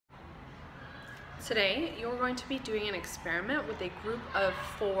Today, you're going to be doing an experiment with a group of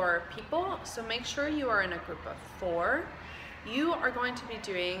 4 people, so make sure you are in a group of 4. You are going to be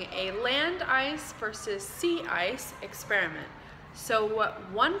doing a land ice versus sea ice experiment. So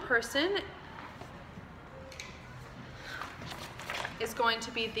one person is going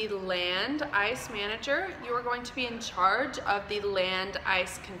to be the land ice manager. You are going to be in charge of the land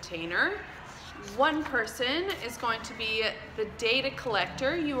ice container. One person is going to be the data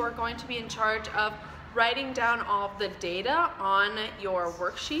collector. You are going to be in charge of writing down all of the data on your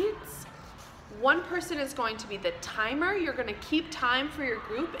worksheets. One person is going to be the timer. You're going to keep time for your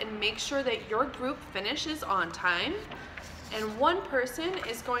group and make sure that your group finishes on time. And one person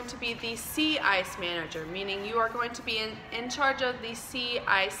is going to be the sea ice manager, meaning you are going to be in charge of the sea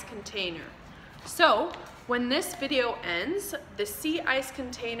ice container. So when this video ends, the sea ice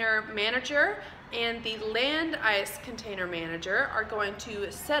container manager and the land ice container manager are going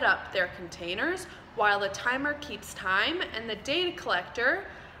to set up their containers while the timer keeps time and the data collector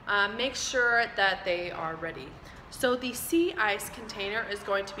makes sure that they are ready. So the sea ice container is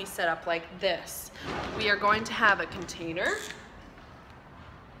going to be set up like this. We are going to have a container.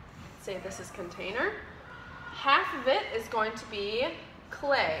 Say this is container. Half of it is going to be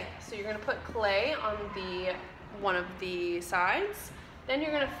clay. So you're going to put clay on one of the sides. Then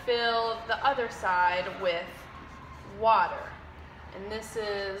you're going to fill the other side with water. And this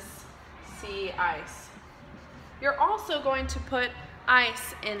is sea ice. You're also going to put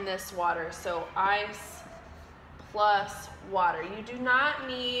ice in this water. So ice plus water. You do not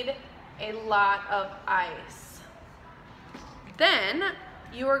need a lot of ice. Then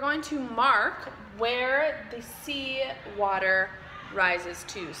you are going to mark where the sea water rises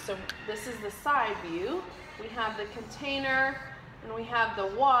to. So this is the side view. We have the container and we have the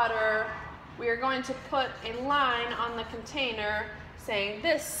water. We are going to put a line on the container saying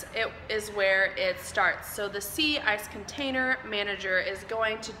this is where it starts. So the sea ice container manager is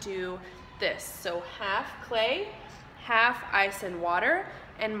going to do this. So half clay, half ice and water,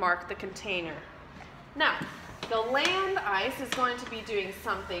 and mark the container. Now, the land ice is going to be doing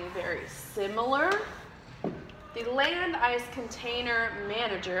something very similar. The land ice container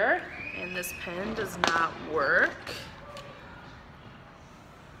manager, and this pen does not work,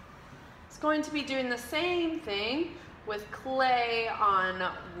 it's going to be doing the same thing with clay on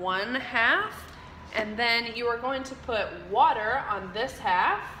one half, and then you are going to put water on this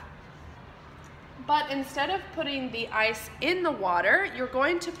half. But instead of putting the ice in the water, you're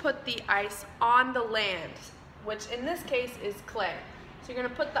going to put the ice on the land, which in this case is clay. So you're going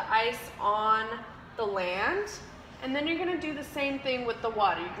to put the ice on the land, and then you're going to do the same thing with the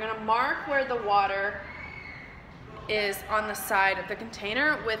water. You're going to mark where the water is on the side of the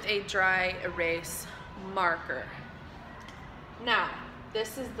container with a dry erase marker. Now,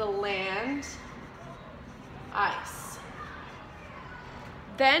 this is the land ice.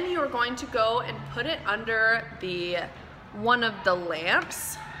 Then you're going to go and put it under one of the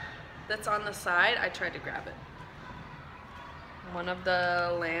lamps that's on the side. I tried to grab it. One of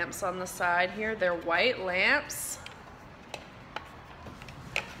the lamps on the side here, they're white lamps.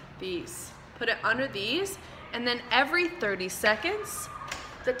 These. Put it under these, and then every 30 seconds,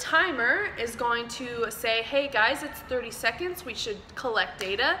 the timer is going to say, hey guys, it's 30 seconds, we should collect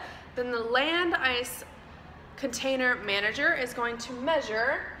data. Then the land ice container manager is going to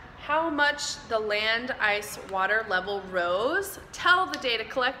measure how much the land ice water level rose. Tell the data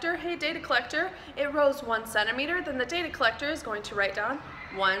collector, hey data collector, it rose 1 centimeter. Then the data collector is going to write down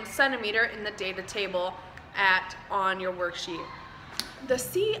 1 centimeter in the data table on your worksheet. The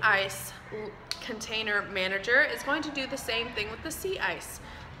sea ice container manager is going to do the same thing with the sea ice.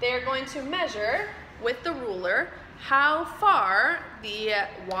 They're going to measure with the ruler how far the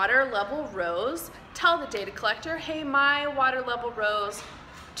water level rose. Tell the data collector, hey, my water level rose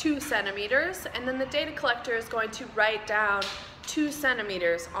 2 centimeters, and then the data collector is going to write down 2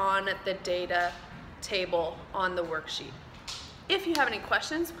 centimeters on the data table on the worksheet. If you have any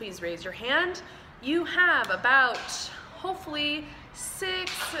questions, please raise your hand. You have about, hopefully,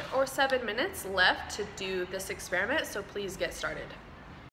 6 or 7 minutes left to do this experiment, so please get started.